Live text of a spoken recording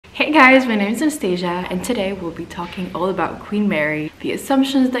Hey guys, my name is Anastasia and today we'll be talking all about Queen Mary, the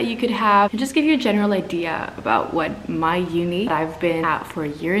assumptions that you could have, and just give you a general idea about what my uni that I've been at for a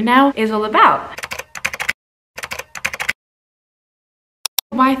year now is all about.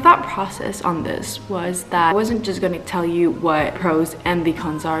 My thought process on this was that I wasn't just going to tell you what pros and the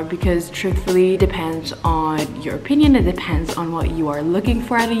cons are, because truthfully it depends on your opinion, it depends on what you are looking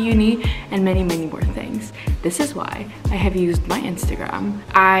for at a uni, and many more things. This is why I have used my Instagram.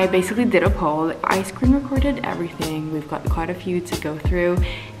 I basically did a poll. I screen recorded everything. We've got quite a few to go through,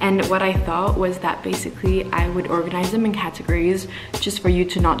 and what I thought was that basically I would organize them in categories just for you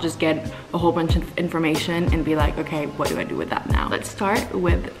to not just get a whole bunch of information and be like, okay, what do I do with that now? Let's start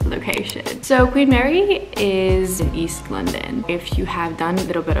with location. So Queen Mary is in East London. If you have done a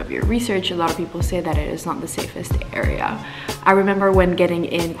little bit of your research, a lot of people say that it is not the safest area. I remember when getting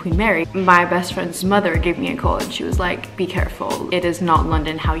in Queen Mary, my best friend's mother gave me a call and she was like, be careful, it is not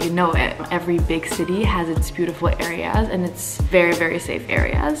London how you know it. Every big city has its beautiful areas and it's very safe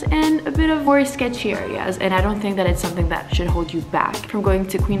areas and a bit of more sketchy areas, and I don't think that it's something that should hold you back from going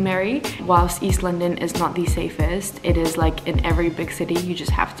to Queen Mary. Whilst East London is not the safest, it is like in every big city, you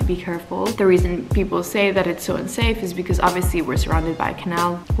just have to be careful. The reason people say that it's so unsafe is because obviously we're surrounded by a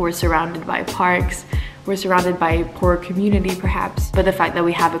canal, we're surrounded by parks, we're surrounded by a poor community perhaps, but the fact that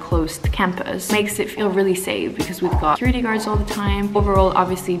we have a closed campus makes it feel really safe because we've got security guards all the time. Overall,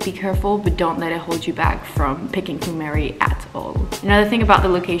 obviously be careful, but don't let it hold you back from picking Queen Mary at all. Another thing about the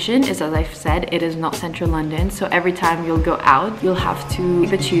location is, as I've said, it is not central London, so every time you'll go out, you'll have to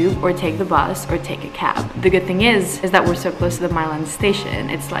take the tube or take the bus or take a cab. The good thing is that we're so close to the Mile End station.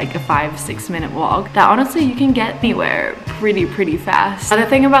 It's like a 5-6 minute walk that honestly you can get anywhere pretty fast. Another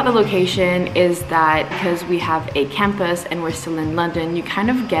thing about the location is that because we have a campus and we're still in London, you kind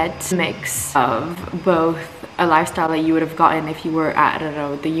of get a mix of both a lifestyle that you would have gotten if you were at, I don't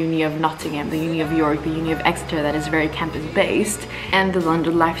know, the Uni of Nottingham, the Uni of York, the Uni of Exeter, that is very campus based, and the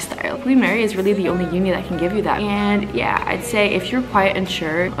London lifestyle. Queen Mary is really the only uni that can give you that. And yeah, I'd say if you're quite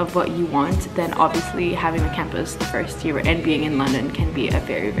unsure of what you want, then obviously having a campus the first year and being in London can be a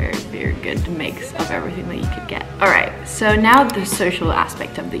very good mix of everything that you could get. Alright, so now the social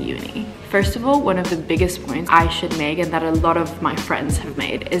aspect of the uni. First of all, one of the biggest points I should make, and that a lot of my friends have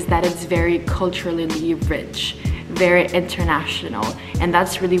made, is that it's very culturally rich, very international, and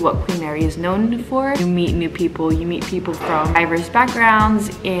that's really what Queen Mary is known for. You meet new people, you meet people from diverse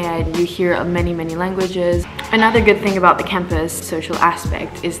backgrounds, and you hear many languages. Another good thing about the campus social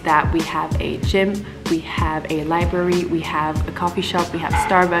aspect is that we have a gym, we have a library, we have a coffee shop, we have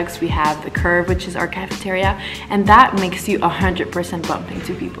Starbucks, we have the Curve, which is our cafeteria, and that makes you 100% bump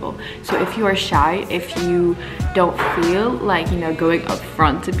into people. So if you are shy, if you don't feel like, you know, going up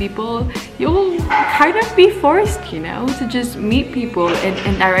front to people, you'll kind of be forced, you know, to just meet people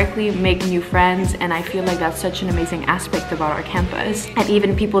and directly make new friends. And I feel like that's such an amazing aspect about our campus. And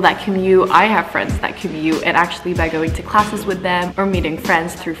even people that commute, I have friends that commute, and actually by going to classes with them or meeting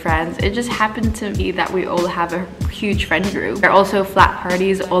friends through friends, it just happened to be that we all have a huge friend group. There are also flat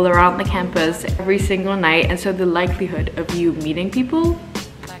parties all around the campus every single night, and so the likelihood of you meeting people,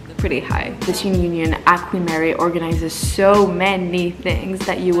 pretty high. The student union at Queen Mary organizes so many things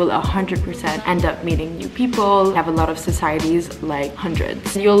that you will 100% end up meeting new people. We have a lot of societies, like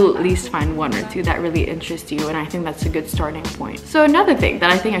hundreds. You'll at least find one or two that really interest you, and I think that's a good starting point. So another thing that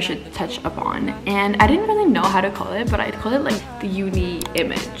I think I should touch upon, and I didn't really know how to call it, but I'd call it like the uni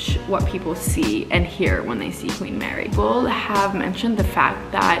image, what people see and hear when they see Queen Mary. People have mentioned the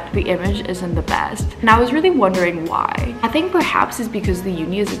fact that the image isn't the best, and I was really wondering why. I think perhaps it's because the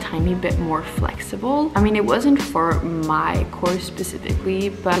uni is a tiny bit more flexible. I mean, it wasn't for my course specifically,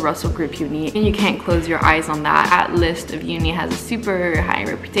 but the Russell Group uni, and you can't close your eyes on that. That list of uni has a super high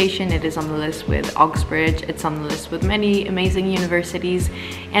reputation. It is on the list with Oxbridge, it's on the list with many amazing universities,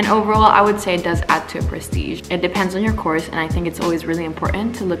 and overall I would say it does add to a prestige. It depends on your course, and I think it's always really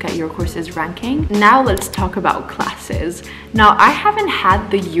important to look at your course's ranking. Now let's talk about classes. Now I haven't had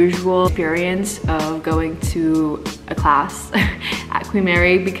the usual experience of going to a class at Queen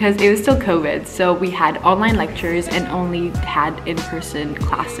Mary because it was still COVID, so we had online lectures and only had in-person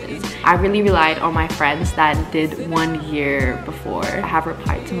classes. I really relied on my friends that did 1 year before. I have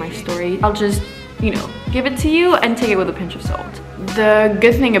replied to my story. I'll just you know, give it to you and take it with a pinch of salt. The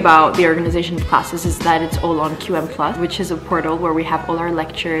good thing about the organization of classes is that it's all on QM+, which is a portal where we have all our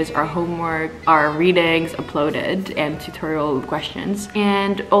lectures, our homework, our readings uploaded, and tutorial questions.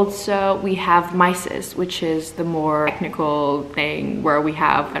 And also we have MySys, which is the more technical thing where we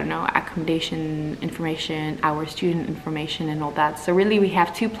have, I don't know, accommodation information, our student information, and all that. So really we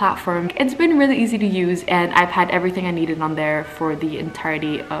have two platforms. It's been really easy to use, and I've had everything I needed on there for the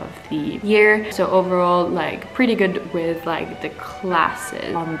entirety of the year. So overall, like, pretty good with like the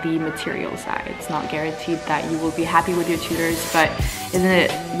classes on the material side. It's not guaranteed that you will be happy with your tutors, but isn't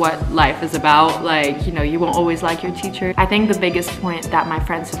it what life is about? Like, you know, you won't always like your teacher. I think the biggest point that my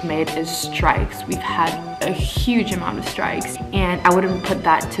friends have made is strikes. We've had a huge amount of strikes, and I wouldn't put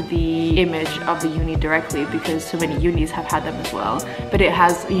that to the image of the uni directly because so many unis have had them as well, but it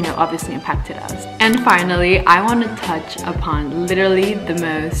has, you know, obviously impacted us. And finally, I want to touch upon literally the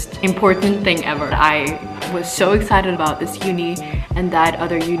most important thing ever. I was so excited about this uni, and that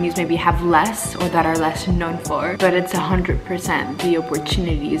other unis maybe have less or that are less known for, but it's 100% the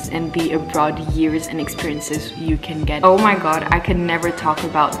opportunities and the abroad years and experiences you can get. Oh my god, I can never talk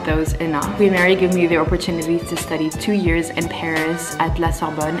about those enough. Queen Mary gave me the opportunity to study 2 years in Paris at La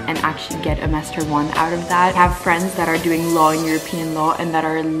Sorbonne and actually get a Master 1 out of that. I have friends that are doing law and European law and that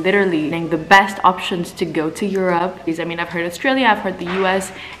are literally getting the best options to go to Europe. I mean, I've heard Australia, I've heard the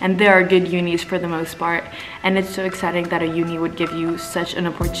US, and there are good unis for the most part. And it's so exciting that a uni would give you such an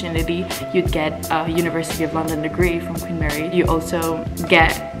opportunity. You'd get a University of London degree from Queen Mary. You also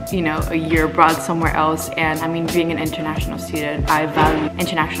get, you know, a year abroad somewhere else. And I mean, being an international student, I value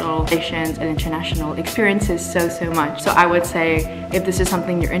international relations and international experiences so much. So I would say, if this is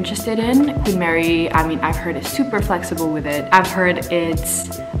something you're interested in, Queen Mary, I mean, I've heard is super flexible with it. I've heard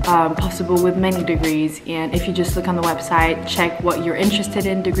it's possible with many degrees, and if you just look on the website, check what you're interested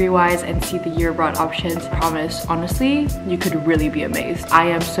in degree-wise and see the year abroad options, I promise, honestly, you could really be amazed. I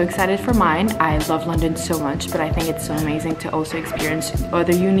am so excited for mine. I love London so much, but I think it's so amazing to also experience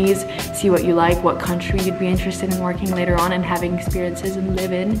other unis, see what you like, what country you'd be interested in working later on and having experiences and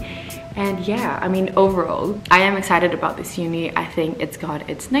live in. And yeah, I mean, overall, I am excited about this uni. I think it's got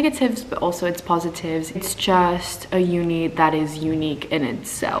its negatives, but also its positives. It's just a uni that is unique in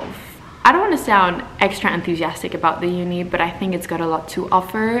itself. I don't want to sound extra enthusiastic about the uni, but I think it's got a lot to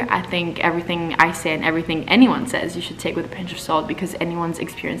offer. I think everything I say and everything anyone says you should take with a pinch of salt because anyone's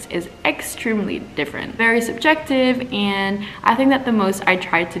experience is extremely different. Very subjective, and I think that the most I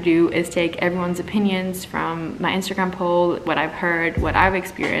tried to do is take everyone's opinions from my Instagram poll, what I've heard, what I've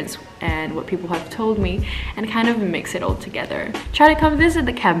experienced, and what people have told me, and kind of mix it all together. Try to come visit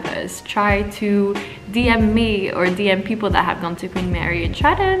the campus, try to DM me or DM people that have gone to Queen Mary, and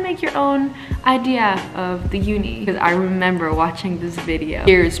try to make your own idea of the uni. Because I remember watching this video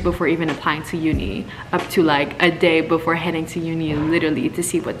years before even applying to uni, up to like a day before heading to uni, literally to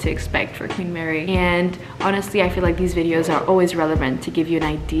see what to expect for Queen Mary. And honestly, I feel like these videos are always relevant to give you an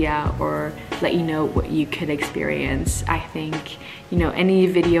idea or let you know what you could experience. I think, you know, any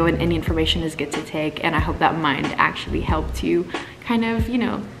video and any information is good to take, and I hope that mine actually helped you kind of, you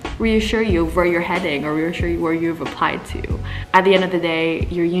know, reassure you of where you're heading or reassure you where you've applied to. At the end of the day,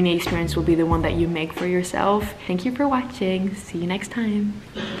 your uni experience will be the one that you make for yourself. Thank you for watching. See you next time.